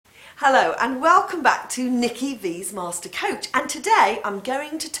Hello and welcome back to Nikki V's Master Coach, and today I'm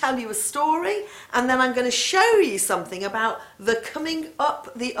going to tell you a story and then I'm going to show you something about the coming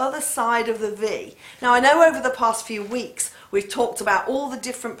up the other side of the V. Now I know over the past few weeks we've talked about all the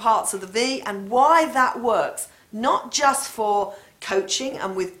different parts of the V and why that works, not just for coaching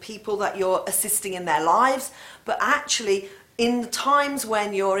and with people that you're assisting in their lives, but actually in times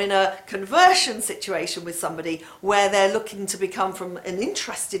when you're in a conversion situation with somebody where they're looking to become from an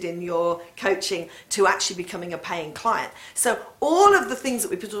interested in your coaching to actually becoming a paying client. So all of the things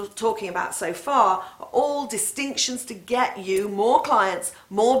that we've been talking about so far are all distinctions to get you more clients,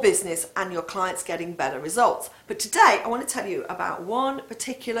 more business, and your clients getting better results. But today I want to tell you about one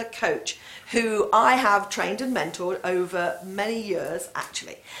particular coach who I have trained and mentored over many years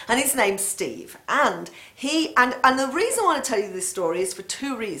actually, and his name's Steve. And the reason I want to tell you this story is for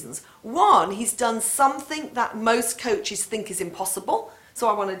two reasons. One, he's done something that most coaches think is impossible, so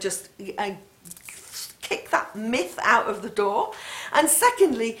I want to just kick that myth out of the door. And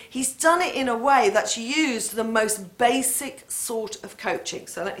secondly, he's done it in a way that's used the most basic sort of coaching.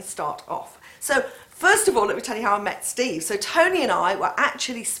 So let me start off. So first of all, let me tell you how I met Steve. So Tony and I were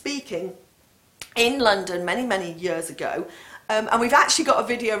actually speaking in London many years ago, and we've actually got a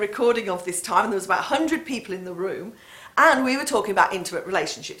video recording of this time, and there was about 100 people in the room, and we were talking about intimate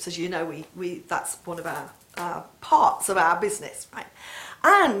relationships. As you know, that's one of our parts of our business, right?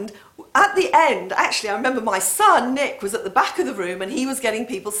 And at the end, actually, I remember my son, Nick, was at the back of the room and he was getting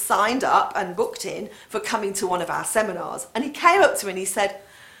people signed up and booked in for coming to one of our seminars. And he came up to me and he said,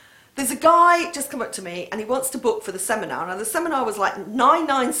 "There's a guy just come up to me and he wants to book for the seminar." Now the seminar was like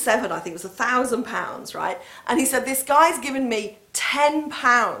 997, I think it was £1,000, right? And he said, "This guy's given me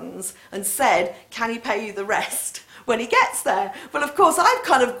 £10 and said, can he pay you the rest when he gets there?" Well, of course, I've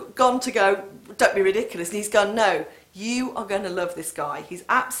kind of gone to go, "Don't be ridiculous." And he's gone, "No, you are going to love this guy. He's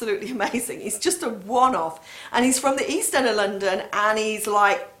absolutely amazing. He's just a one-off. And he's from the East End of London, and he's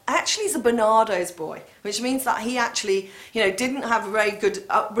he's a Barnardo's boy, which means that he actually, didn't have a very good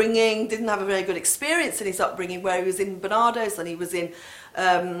upbringing, didn't have a very good experience in his upbringing, where he was in Barnardo's and he was in,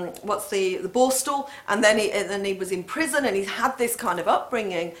 the Borstal, and then he was in prison, and he had this kind of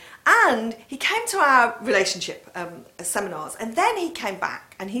upbringing. And he came to our relationship seminars, and then he came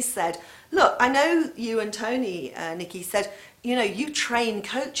back and he said, "Look, I know you and Tony," Nikki said, "you train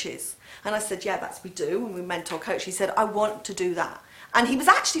coaches." And I said, "Yeah, we do, and we mentor coach." He said, "I want to do that." And he was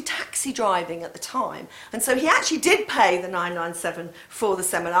actually taxi driving at the time. And so he actually did pay the 997 for the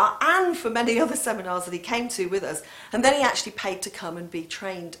seminar and for many other seminars that he came to with us. And then he actually paid to come and be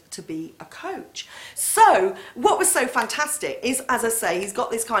trained to be a coach. So what was so fantastic is, as I say, he's got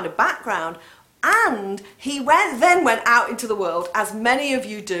this kind of background, and he then went out into the world, as many of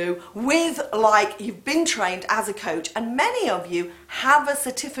you do, with you've been trained as a coach, and many of you have a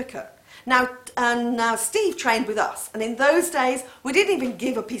certificate. Now Steve trained with us, and in those days we didn't even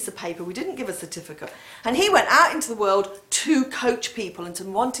give a piece of paper, we didn't give a certificate, and he went out into the world to coach people and to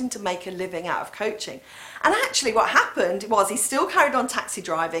wanting to make a living out of coaching. And actually what happened was he still carried on taxi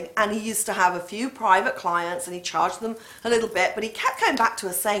driving, and he used to have a few private clients and he charged them a little bit, but he kept going back to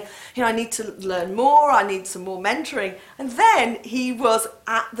us saying, "I need to learn more, I need some more mentoring." And then he was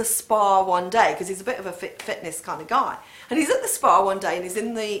at the spa one day, because he's a bit of a fitness kind of guy, and he's at the spa one day and he's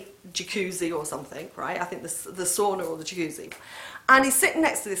in the jacuzzi or something, right? I think the sauna or the jacuzzi, and he's sitting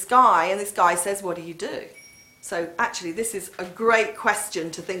next to this guy, and this guy says, "What do you do?" So actually this is a great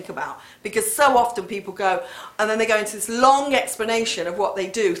question to think about, because so often people go and then they go into this long explanation of what they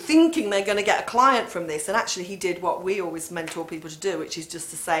do, thinking they're going to get a client from this, and actually he did what we always mentor people to do, which is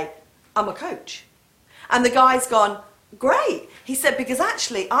just to say, "I'm a coach." And the guy's gone, "Great." He said, "Because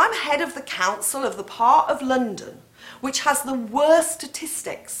actually I'm head of the council of the part of London which has the worst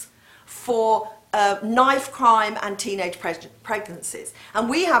statistics for knife crime and teenage pregnancies, and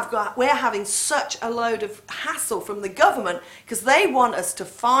we're having such a load of hassle from the government because they want us to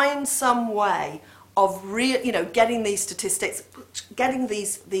find some way of getting these statistics, getting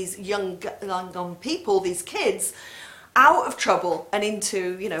these young people, these kids, out of trouble and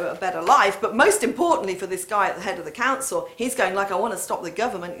into a better life." But most importantly for this guy at the head of the council, he's going "I want to stop the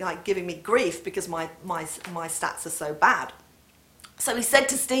government giving me grief because my stats are so bad." So he said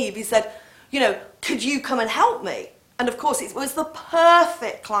to Steve, he said, "Could you come and help me?" And of course it was the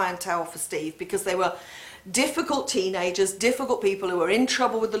perfect clientele for Steve, because they were difficult teenagers, difficult people who were in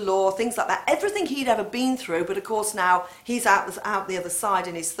trouble with the law, things like that, everything he'd ever been through. But of course now he's out the other side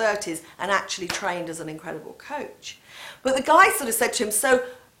in his 30s and actually trained as an incredible coach. But the guy sort of said to him, "So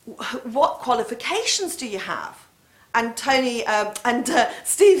what qualifications do you have?" And Tony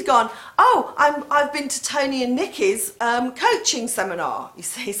Steve's gone, oh, I've been to Tony and Nikki's coaching seminar, you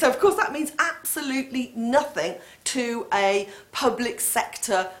see. So of course that means absolutely nothing to a public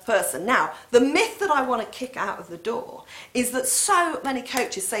sector person. Now, the myth that I want to kick out of the door is that so many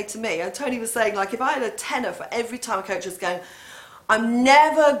coaches say to me, and Tony was saying, like, if I had a tenner for every time a coach was going, I'm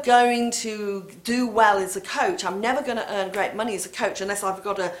never going to do well as a coach, I'm never going to earn great money as a coach unless I've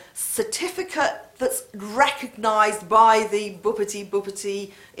got a certificate that's recognised by the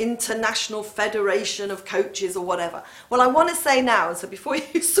Buppity International Federation of Coaches or whatever. Well, I want to say now, and so before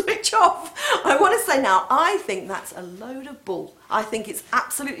you switch off, I want to say now, I think that's a load of bull. I think it's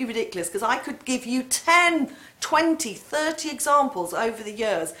absolutely ridiculous, because I could give you 10, 20, 30 examples over the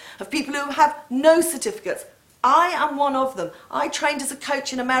years of people who have no certificates. I am one of them. I trained as a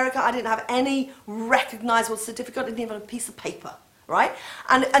coach in America. I didn't have any recognisable certificate. I didn't even have a piece of paper, right?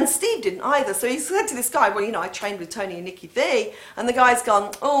 And Steve didn't either. So he said to this guy, well, you know, I trained with Tony and Nikki V. And the guy's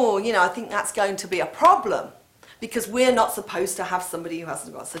gone, oh, you know, I think that's going to be a problem because we're not supposed to have somebody who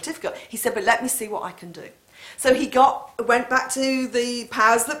hasn't got a certificate. He said, but let me see what I can do. So he went back to the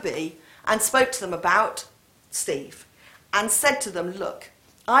powers that be and spoke to them about Steve and said to them, look,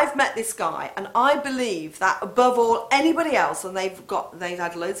 I've met this guy and I believe that above all anybody else, and they've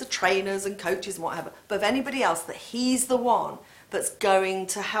had loads of trainers and coaches and whatever, above anybody else, that he's the one that's going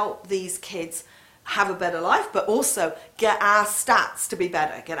to help these kids have a better life, but also get our stats to be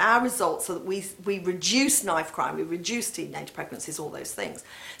better, get our results so that we reduce knife crime, we reduce teenage pregnancies, all those things.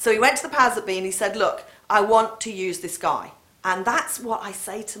 So he went to the powers that be and he said, look, I want to use this guy. And that's what I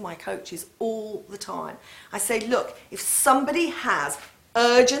say to my coaches all the time. I say, look, if somebody has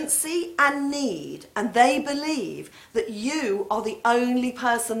urgency and need, and they believe that you are the only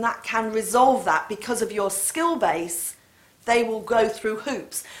person that can resolve that because of your skill base, they will go through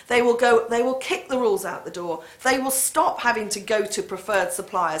hoops. They will kick the rules out the door. They will stop having to go to preferred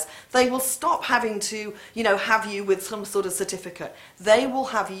suppliers. They will stop having to, you know, have you with some sort of certificate. They will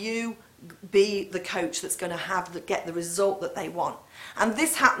have you be the coach that's going to get the result that they want. And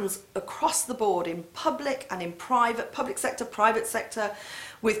this happens across the board, in public and in public sector, private sector,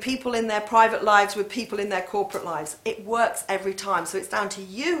 with people in their private lives, with people in their corporate lives. It works every time. So it's down to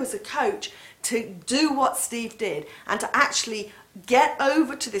you as a coach to do what Steve did and to actually get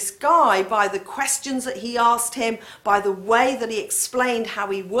over to this guy by the questions that he asked him, by the way that he explained how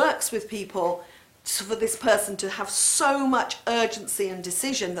he works with people, for this person to have so much urgency and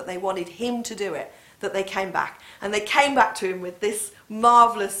decision that they wanted him to do it, that they came back. And they came back to him with this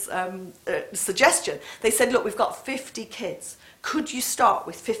marvellous suggestion. They said, look, we've got 50 kids. Could you start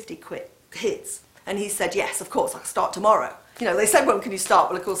with 50 kids? And he said, yes, of course, I'll start tomorrow. You know, they said, when can you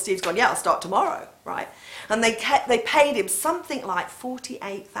start? Well, of course, Steve's gone, yeah, I'll start tomorrow, right? And they paid him something like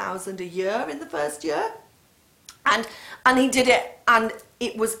 $48,000 a year in the first year. And he did it, and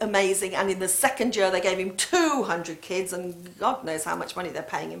it was amazing. And in the second year, they gave him 200 kids, and God knows how much money they're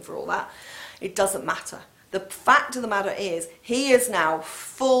paying him for all that. It doesn't matter. The fact of the matter is, he is now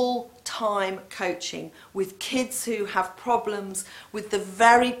full-time coaching with kids who have problems, with the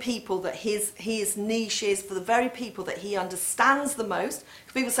very people that his niche is, for the very people that he understands the most.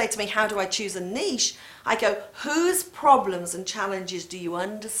 People say to me, how do I choose a niche? I go, whose problems and challenges do you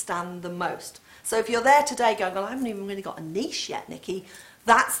understand the most? So if you're there today going, well, I haven't even really got a niche yet, Nikki,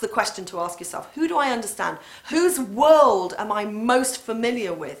 that's the question to ask yourself. Who do I understand? Whose world am I most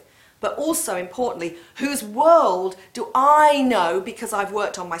familiar with? But also, importantly, whose world do I know, because I've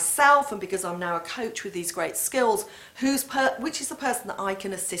worked on myself and because I'm now a coach with these great skills, which is the person that I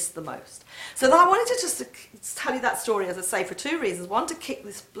can assist the most? So I wanted to just tell you that story, as I say, for two reasons. One, to kick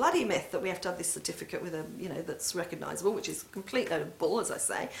this bloody myth that we have to have this certificate with that's recognisable, which is a complete load of bull, as I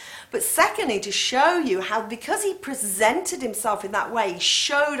say. But secondly, to show you how, because he presented himself in that way, he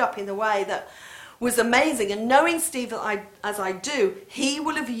showed up in the way that was amazing. And knowing Steve as I do, he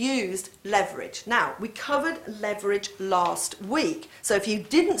will have used leverage. Now, we covered leverage last week. So if you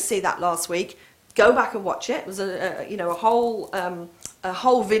didn't see that last week, go back and watch it. It was a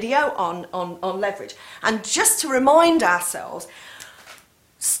whole video on leverage. And just to remind ourselves,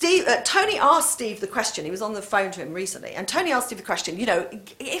 Tony asked Steve the question. He was on the phone to him recently, and Tony asked Steve the question, you know,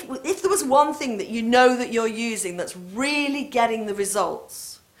 if there was one thing that you know that you're using that's really getting the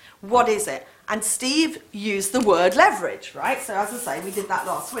results, what is it? And Steve used the word leverage, right? So as I say, we did that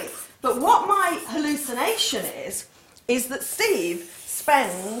last week. But what my hallucination is that Steve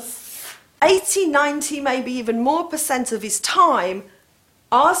spends 80, 90, maybe even more % of his time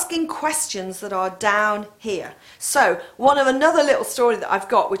asking questions that are down here. So another little story that I've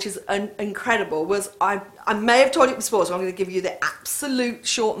got, which is incredible, was I may have told it before, so I'm going to give you the absolute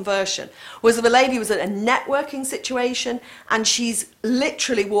shortened version, was of a lady who was at a networking situation, and she's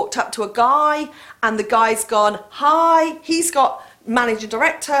literally walked up to a guy, and the guy's gone, hi, he's got manager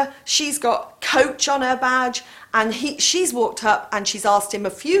director, she's got coach on her badge, and she's walked up and she's asked him a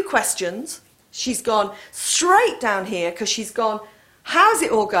few questions. She's gone straight down here because she's gone, how's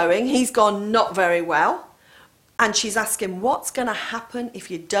it all going? He's gone, not very well. And she's asking, what's going to happen if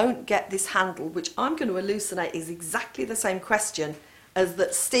you don't get this handled? Which I'm going to hallucinate is exactly the same question as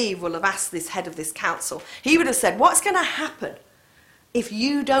that Steve will have asked this head of this council. He would have said, what's going to happen if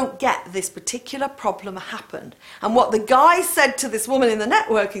you don't get this particular problem happened? And what the guy said to this woman in the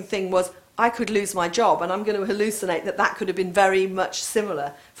networking thing was, I could lose my job. And I'm going to hallucinate that that could have been very much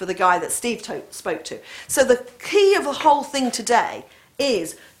similar for the guy that Steve spoke to. So the key of the whole thing today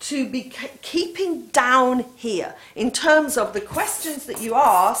is to be keeping down here in terms of the questions that you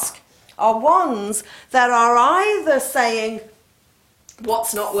ask are ones that are either saying,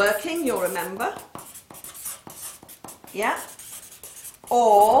 what's not working, you'll remember, yeah,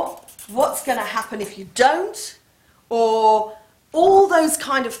 or what's going to happen if you don't, or all those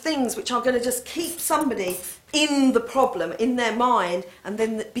kind of things which are going to just keep somebody in the problem, in their mind, and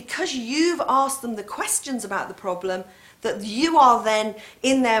then because you've asked them the questions about the problem, that you are then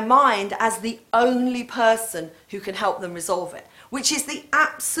in their mind as the only person who can help them resolve it, which is the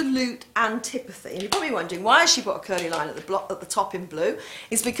absolute antipathy. And you're probably wondering, why has she put a curly line at the top in blue?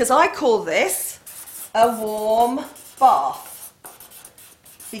 It's because I call this a warm bath.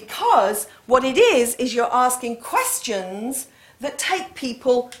 Because what it is you're asking questions that take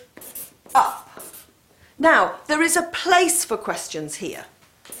people up. Now, there is a place for questions here,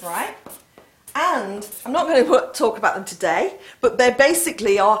 right? And I'm not going to talk about them today, but they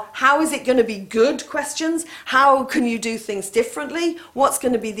basically are, how is it going to be good questions? How can you do things differently? What's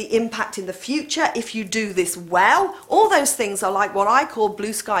going to be the impact in the future if you do this well? All those things are like what I call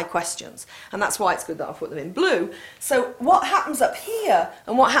blue sky questions. And that's why it's good that I've put them in blue. So what happens up here,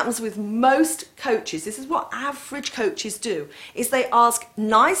 and what happens with most coaches, this is what average coaches do, is they ask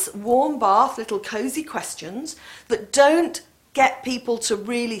nice, warm bath, little cozy questions that don't get people to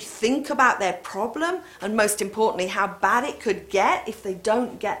really think about their problem, and most importantly how bad it could get if they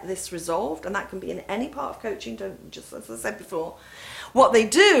don't get this resolved. And that can be in any part of coaching, just as I said before. What they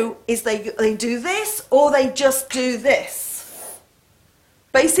do is they do this, or they just do this.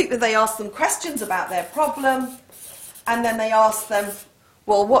 Basically they ask them questions about their problem, and then they ask them,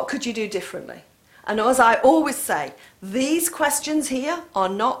 well, what could you do differently? And as I always say, these questions here are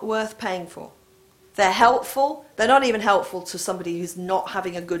not worth paying for. They're helpful. They're not even helpful to somebody who's not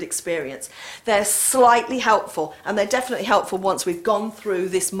having a good experience. They're slightly helpful, and they're definitely helpful once we've gone through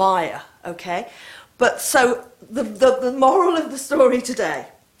this mire, okay? But so the moral of the story today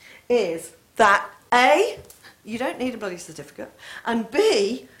is that A, you don't need a bloody certificate, and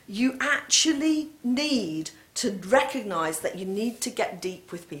B, you actually need to recognise that you need to get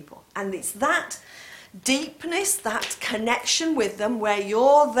deep with people. And it's that deepness, that connection with them, where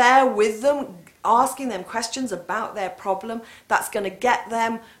you're there with them, asking them questions about their problem, that's going to get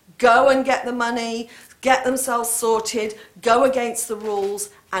them go and get the money, get themselves sorted, go against the rules,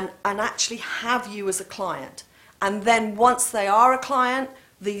 and actually have you as a client. And then once they are a client,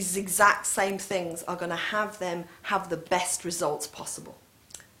 these exact same things are going to have them have the best results possible.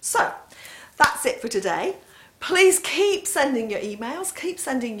 So that's it for today. Please keep sending your emails, keep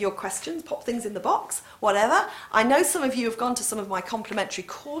sending your questions, pop things in the box, whatever. I know some of you have gone to some of my complimentary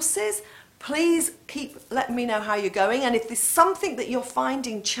courses. Please keep letting me know how you're going, and if there's something that you're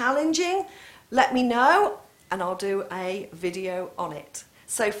finding challenging, let me know and I'll do a video on it.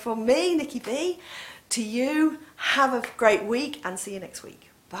 So from me, Nikki B, to you, have a great week and see you next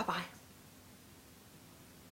week. Bye bye.